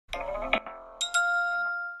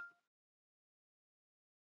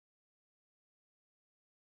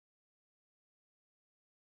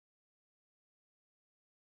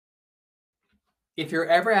if you're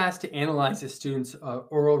ever asked to analyze a student's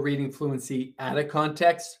oral reading fluency out of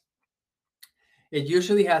context, it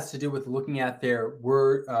usually has to do with looking at their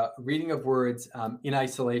reading of words in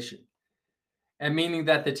isolation. And meaning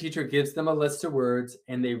that the teacher gives them a list of words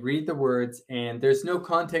and they read the words and there's no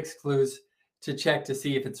context clues to check to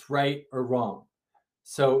see if it's right or wrong.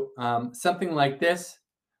 So something like this,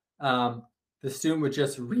 the student would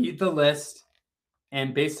just read the list,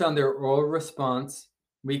 and based on their oral response,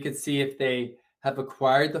 we could see if they have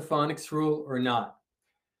acquired the phonics rule or not.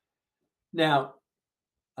 Now,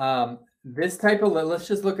 this type of, let's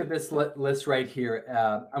just look at this list right here.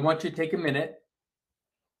 I want you to take a minute.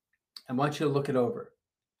 I want you to look it over.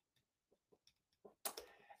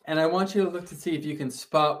 And I want you to look to see if you can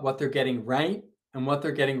spot what they're getting right and what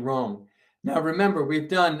they're getting wrong. Now, remember, we've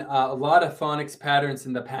done a lot of phonics patterns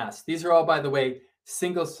in the past. These are all, by the way,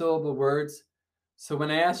 single syllable words. So when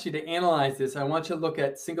I ask you to analyze this, I want you to look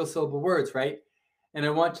at single syllable words, right? And I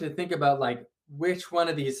want you to think about like which one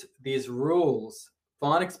of these rules,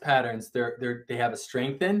 phonics patterns, they have a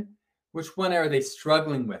strength in. Which one are they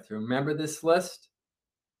struggling with? Remember this list?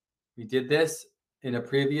 We did this in a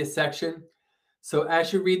previous section. So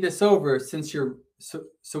as you read this over, since you're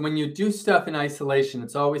so when you do stuff in isolation,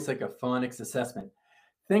 it's always like a phonics assessment.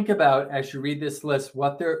 Think about, as you read this list,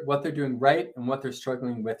 what they're doing right and what they're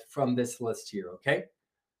struggling with from this list here, okay?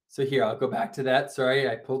 So here, I'll go back to that. Sorry,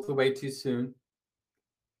 I pulled away too soon.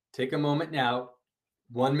 Take a moment now,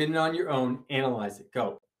 1 minute on your own, analyze it,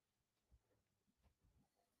 go.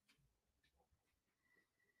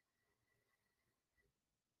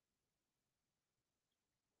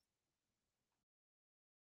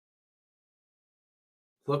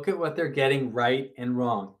 Look at what they're getting right and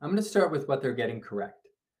wrong. I'm going to start with what they're getting correct.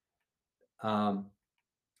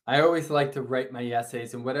 I always like to write my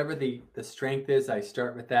essays, and whatever the strength is, I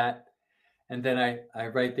start with that, and then I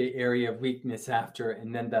write the area of weakness after,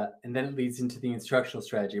 and then it leads into the instructional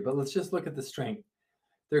strategy. But let's just look at the strength.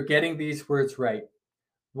 They're getting these words right.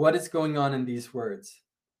 What is going on in these words?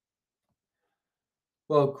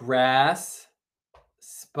 Well, grass,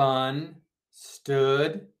 spun,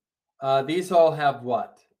 stood. These all have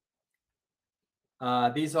what?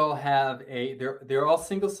 These all have they're all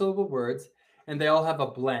single syllable words, and they all have a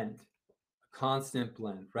blend, a consonant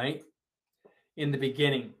blend, right? In the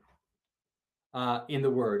beginning, in the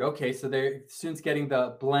word. Okay, so the students getting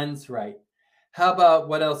the blends right. How about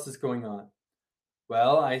what else is going on?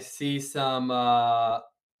 Well, I see some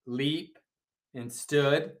leap and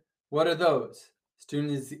stood. What are those?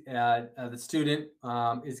 The student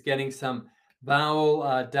is getting some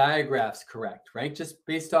vowel digraphs correct, right? Just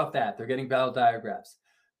based off that, they're getting vowel digraphs.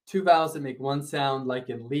 Two vowels that make one sound, like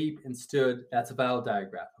in leap and stood, that's a vowel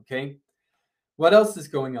digraph, okay? What else is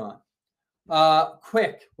going on?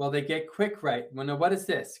 Quick. Well, they get quick right. Well, now what is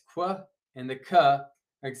this? Qua and the ka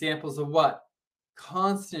are examples of what?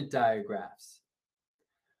 Constant digraphs.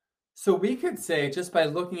 So we could say, just by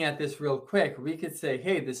looking at this real quick, we could say,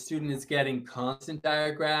 hey, the student is getting constant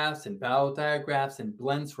digraphs and vowel digraphs and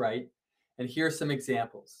blends right. And here's some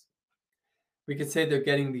examples. We could say they're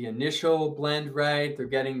getting the initial blend right. They're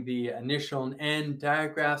getting the initial and end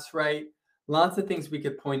digraphs right. Lots of things we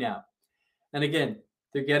could point out. And again,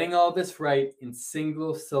 they're getting all this right in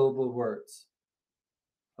single syllable words.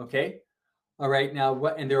 Okay? All right, now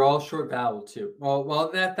what? And they're all short vowel too. Well,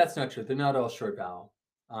 that's not true. They're not all short vowel.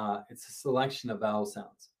 It's a selection of vowel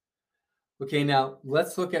sounds. Okay, now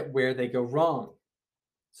let's look at where they go wrong.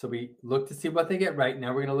 So we look to see what they get right.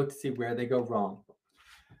 Now we're going to look to see where they go wrong.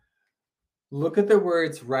 Look at the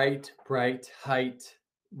words right, bright, height.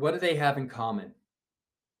 What do they have in common?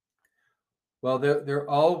 Well, they're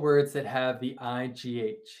all words that have the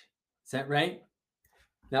IGH. Is that right?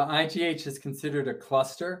 Now, IGH is considered a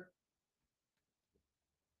cluster.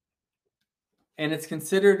 And it's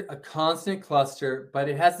considered a consonant cluster, but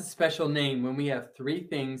it has a special name. When we have three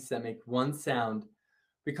things that make one sound,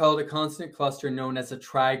 we call it a consonant cluster known as a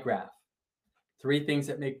trigraph. Three things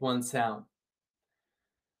that make one sound.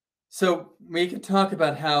 So we can talk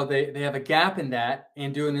about how they have a gap in that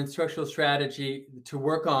and do an instructional strategy to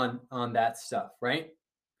work on that stuff, right?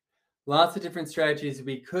 Lots of different strategies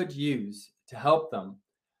we could use to help them,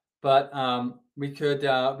 but we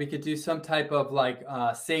could do some type of like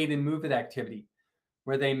say it and move it activity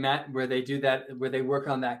where they do that, where they work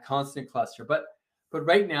on that constant cluster. But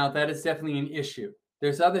right now that is definitely an issue.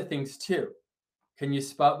 There's other things too. Can you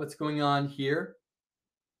spot what's going on here?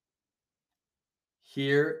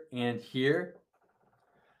 Here and here.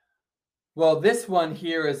 Well, this one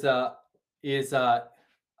here is it's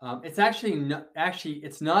actually not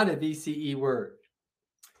a VCE word.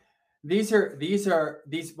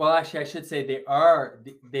 Well, actually, I should say they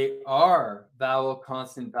are vowel,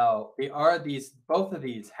 consonant, vowel. They are these. Both of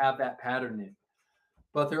these have that pattern in,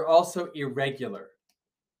 but they're also irregular.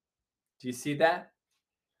 Do you see that?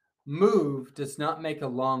 Move does not make a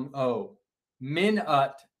long O.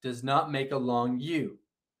 Min-ut does not make a long U.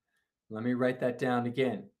 Let me write that down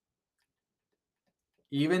again.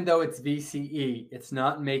 Even though it's VCE, it's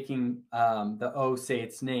not making the O say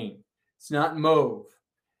its name. It's not mauve.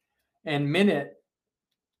 And minute,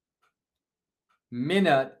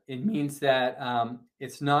 it means that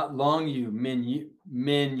it's not long U,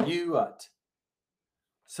 min-ut.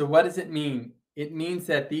 So what does it mean? It means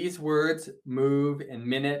that these words, move and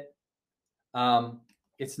minute,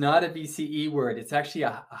 it's not a VCE word. It's actually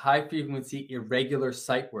a high-frequency irregular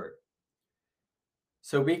sight word.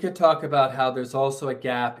 So we could talk about how there's also a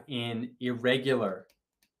gap in irregular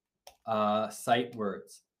sight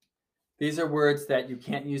words. These are words that you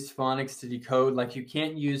can't use phonics to decode. Like you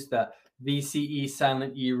can't use the VCE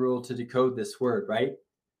silent E rule to decode this word, right?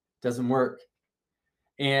 Doesn't work.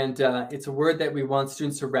 And it's a word that we want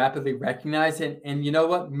students to rapidly recognize. And you know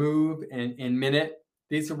what? Move and minute,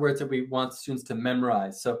 these are words that we want students to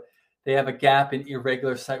memorize. So they have a gap in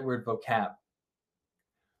irregular sight word vocab.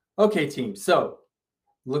 Okay, team. So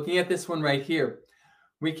looking at this one right here,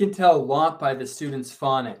 we can tell a lot by the student's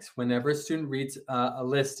phonics. Whenever a student reads a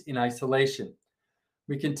list in isolation,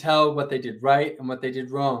 we can tell what they did right and what they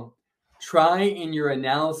did wrong. Try in your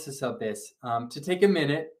analysis of this to take a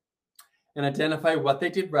minute and identify what they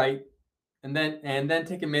did right, and then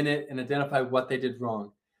take a minute and identify what they did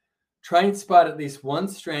wrong. Try and spot at least one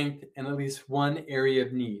strength and at least one area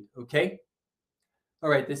of need, okay? All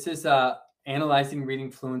right, this is analyzing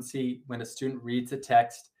reading fluency when a student reads a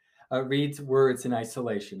text, reads words in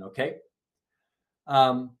isolation, okay?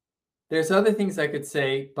 There's other things I could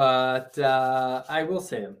say, but I will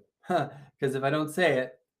say them, because if I don't say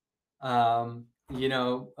it,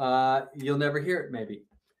 you'll never hear it maybe.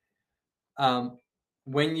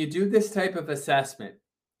 When you do this type of assessment,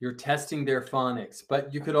 you're testing their phonics,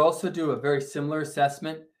 but you could also do a very similar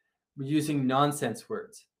assessment using nonsense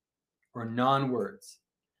words or non-words.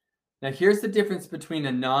 Now, here's the difference between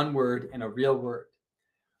a non-word and a real word.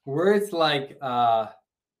 Words like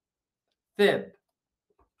fib,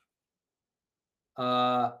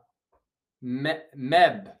 meb,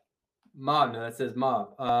 mob, no, that says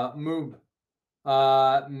mob, moob,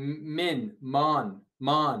 min, mon,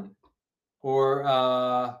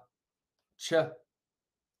 or ch,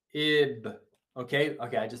 ib. Okay,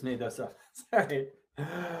 I just made those up. Sorry.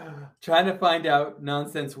 Trying to find out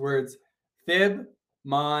nonsense words. Fib,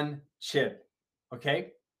 mon, chib.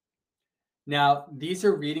 Okay? Now, these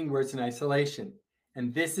are reading words in isolation.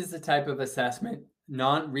 And this is the type of assessment,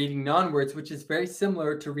 reading non-words, which is very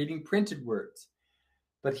similar to reading printed words.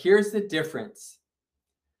 But here's the difference.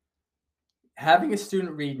 Having a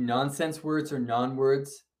student read nonsense words or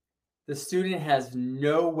non-words, the student has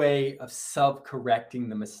no way of self-correcting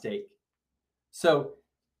the mistake. So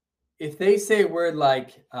if they say a word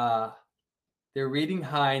like, they're reading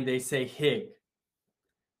high and they say hig,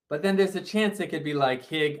 but then there's a chance it could be like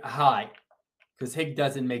hig high, because hig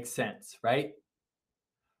doesn't make sense, right?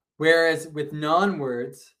 Whereas with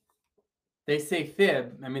non-words, they say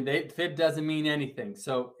fib. I mean, fib doesn't mean anything.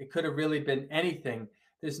 So it could have really been anything.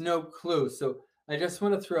 There's no clue. So I just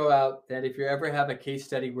want to throw out that if you ever have a case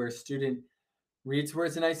study where a student reads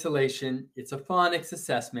words in isolation, it's a phonics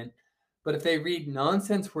assessment. But if they read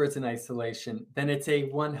nonsense words in isolation, then it's a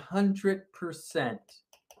 100%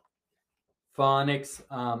 phonics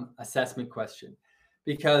assessment question,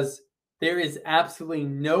 because there is absolutely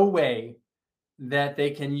no way that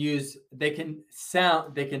they can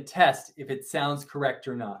test if it sounds correct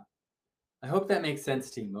or not. I hope that makes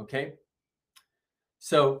sense, team, okay?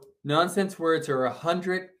 So nonsense words are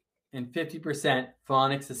 150%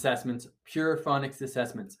 phonics assessments, pure phonics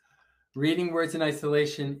assessments. Reading words in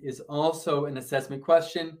isolation is also an assessment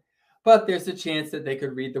question, but there's a chance that they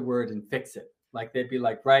could read the word and fix it. Like they'd be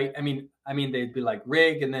like, right. I mean, they'd be like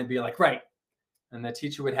rig and then be like, right. And the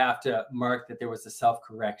teacher would have to mark that there was a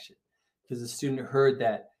self-correction because the student heard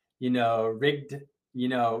that, rigged,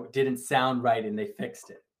 didn't sound right and they fixed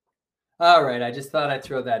it. All right. I just thought I'd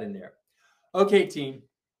throw that in there. Okay, team.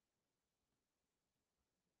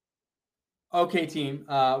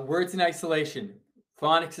 Words in isolation.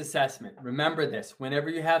 Phonics assessment. Remember this. Whenever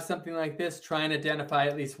you have something like this, try and identify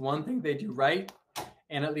at least one thing they do right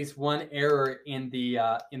and at least one error in the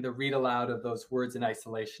read aloud of those words in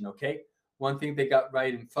isolation, okay? One thing they got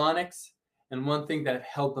right in phonics and one thing that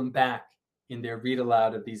held them back in their read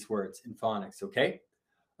aloud of these words in phonics, okay?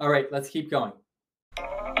 All right, let's keep going.